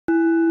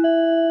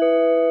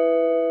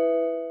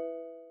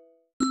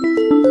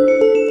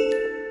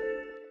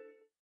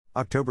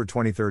October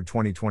 23,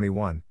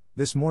 2021,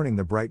 this morning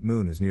the bright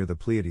moon is near the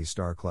Pleiades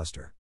star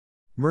cluster.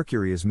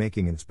 Mercury is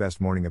making its best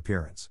morning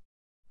appearance.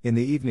 In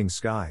the evening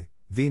sky,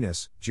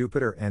 Venus,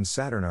 Jupiter and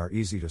Saturn are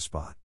easy to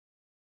spot.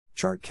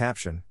 Chart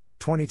caption,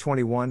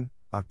 2021,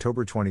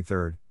 October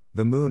 23,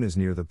 the moon is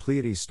near the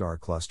Pleiades star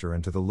cluster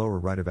and to the lower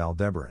right of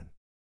Aldebaran.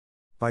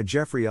 By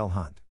Jeffrey L.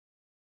 Hunt.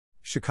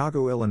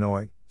 Chicago,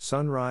 Illinois,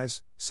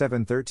 sunrise,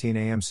 7:13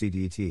 a.m.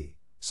 CDT,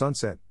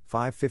 sunset,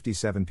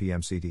 5:57 p.m.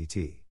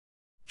 CDT.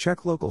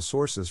 Check local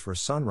sources for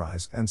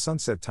sunrise and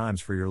sunset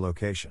times for your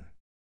location.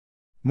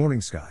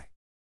 Morning sky.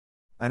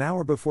 An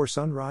hour before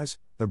sunrise,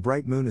 the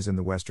bright moon is in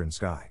the western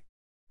sky.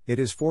 It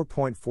is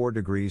 4.4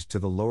 degrees to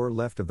the lower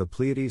left of the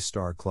Pleiades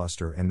star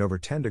cluster and over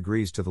 10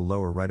 degrees to the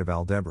lower right of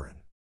Aldebaran.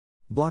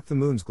 Block the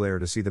moon's glare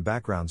to see the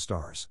background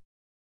stars.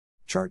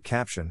 Chart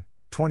caption,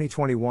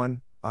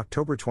 2021,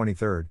 October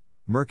 23,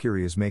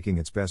 Mercury is making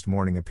its best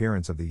morning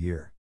appearance of the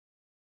year.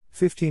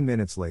 15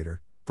 minutes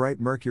later,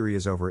 bright Mercury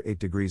is over 8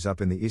 degrees up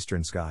in the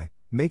eastern sky,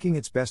 making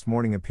its best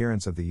morning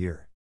appearance of the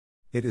year.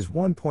 It is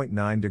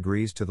 1.9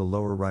 degrees to the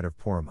lower right of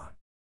Porma.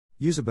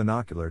 Use a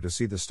binocular to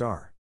see the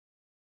star.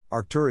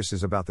 Arcturus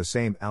is about the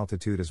same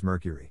altitude as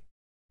Mercury.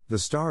 The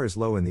star is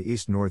low in the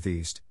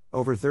east-northeast,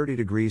 over 30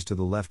 degrees to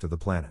the left of the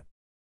planet.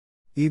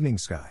 Evening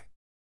sky.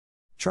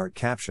 Chart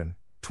caption,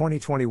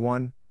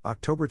 2021,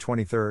 October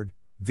 23,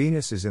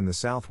 Venus is in the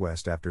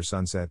southwest after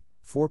sunset,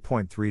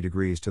 4.3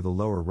 degrees to the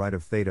lower right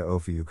of Theta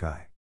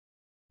Ophiuchi.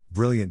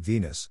 Brilliant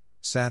Venus,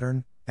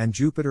 Saturn, and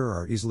Jupiter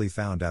are easily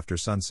found after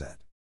sunset.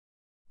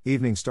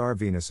 Evening star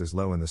Venus is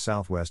low in the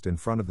southwest in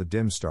front of the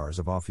dim stars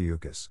of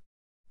Ophiuchus.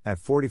 At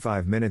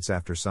 45 minutes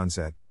after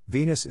sunset,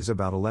 Venus is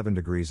about 11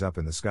 degrees up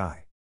in the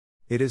sky.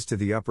 It is to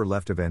the upper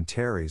left of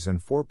Antares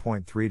and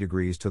 4.3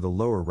 degrees to the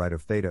lower right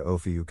of Theta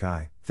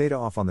Ophiuchi, Theta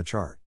off on the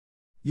chart.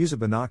 Use a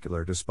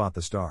binocular to spot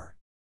the star.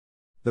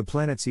 The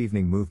planet's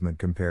evening movement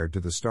compared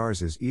to the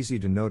stars is easy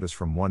to notice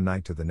from one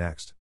night to the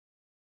next.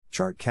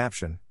 Chart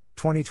caption,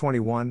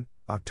 2021,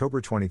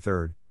 October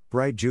 23,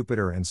 bright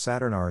Jupiter and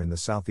Saturn are in the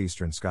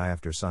southeastern sky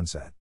after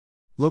sunset.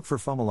 Look for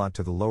Fomalhaut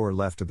to the lower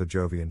left of the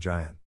Jovian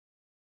giant.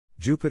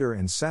 Jupiter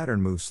and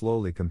Saturn move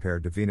slowly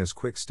compared to Venus'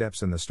 quick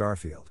steps in the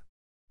starfield.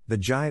 The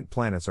giant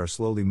planets are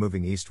slowly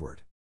moving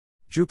eastward.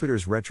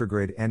 Jupiter's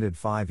retrograde ended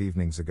 5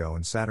 evenings ago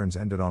and Saturn's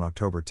ended on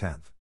October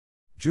 10.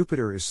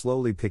 Jupiter is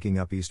slowly picking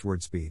up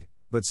eastward speed,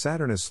 but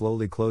Saturn is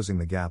slowly closing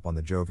the gap on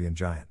the Jovian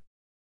giant.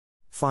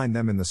 Find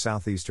them in the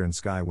southeastern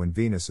sky when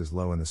Venus is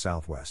low in the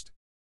southwest.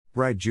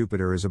 Bright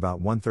Jupiter is about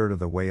 1/3 of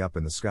the way up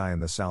in the sky in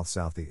the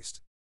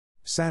south-southeast.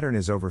 Saturn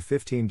is over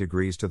 15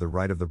 degrees to the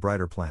right of the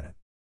brighter planet.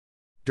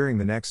 During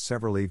the next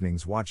several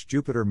evenings watch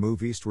Jupiter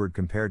move eastward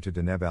compared to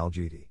Deneb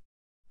Algedi.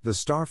 The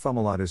star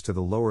Fomalhaut is to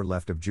the lower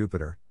left of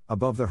Jupiter,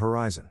 above the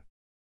horizon.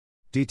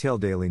 Detailed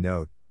daily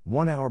note,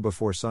 1 hour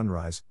before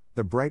sunrise,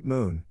 the bright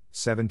moon,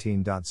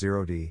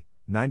 17.0 d,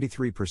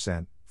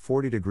 93%,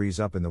 40 degrees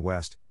up in the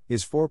west,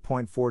 is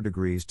 4.4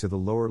 degrees to the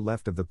lower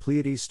left of the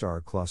Pleiades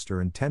star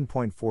cluster and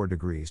 10.4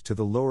 degrees to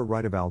the lower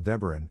right of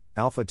Aldebaran,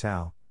 Alpha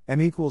Tau,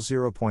 m equals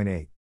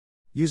 0.8.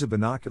 Use a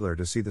binocular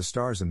to see the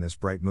stars in this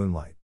bright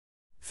moonlight.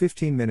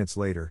 15 minutes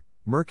later,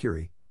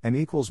 Mercury, m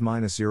equals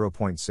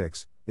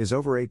 -0.6, is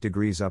over 8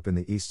 degrees up in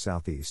the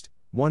east-southeast,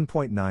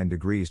 1.9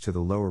 degrees to the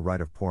lower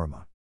right of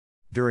Porma.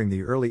 During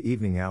the early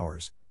evening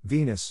hours,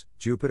 Venus,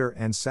 Jupiter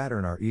and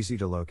Saturn are easy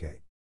to locate.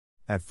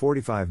 At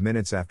 45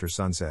 minutes after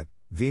sunset,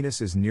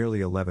 Venus is nearly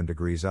 11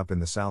 degrees up in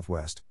the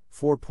southwest,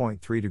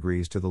 4.3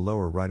 degrees to the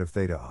lower right of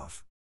Theta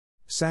off.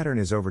 Saturn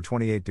is over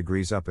 28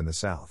 degrees up in the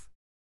south.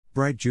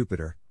 Bright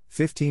Jupiter,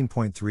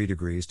 15.3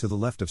 degrees to the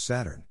left of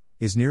Saturn,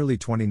 is nearly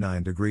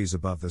 29 degrees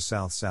above the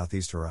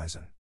south-southeast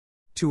horizon.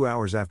 2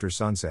 hours after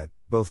sunset,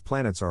 both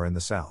planets are in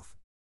the south.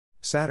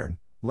 Saturn,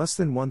 less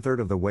than 1/3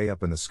 of the way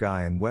up in the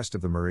sky and west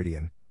of the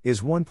meridian,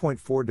 is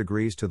 1.4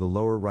 degrees to the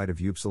lower right of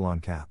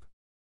Upsilon Cap.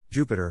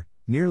 Jupiter,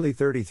 nearly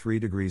 33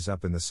 degrees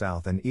up in the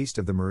south and east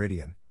of the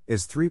meridian,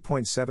 is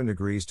 3.7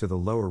 degrees to the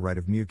lower right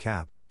of Mu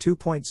Cap,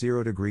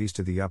 2.0 degrees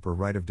to the upper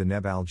right of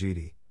Deneb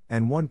Algedi,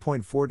 and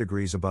 1.4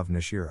 degrees above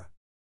Nishira.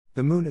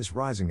 The moon is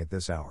rising at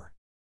this hour.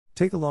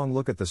 Take a long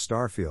look at the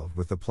starfield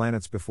with the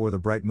planets before the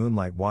bright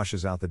moonlight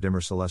washes out the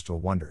dimmer celestial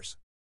wonders.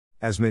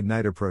 As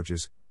midnight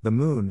approaches, the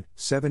moon,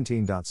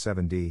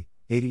 17.7 d,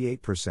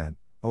 88%,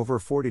 over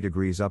 40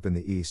 degrees up in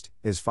the east,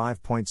 is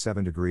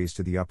 5.7 degrees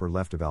to the upper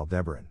left of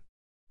Aldebaran.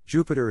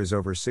 Jupiter is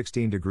over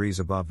 16 degrees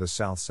above the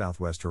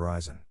south-southwest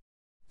horizon.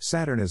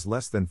 Saturn is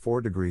less than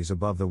 4 degrees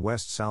above the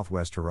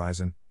west-southwest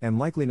horizon, and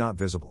likely not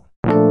visible.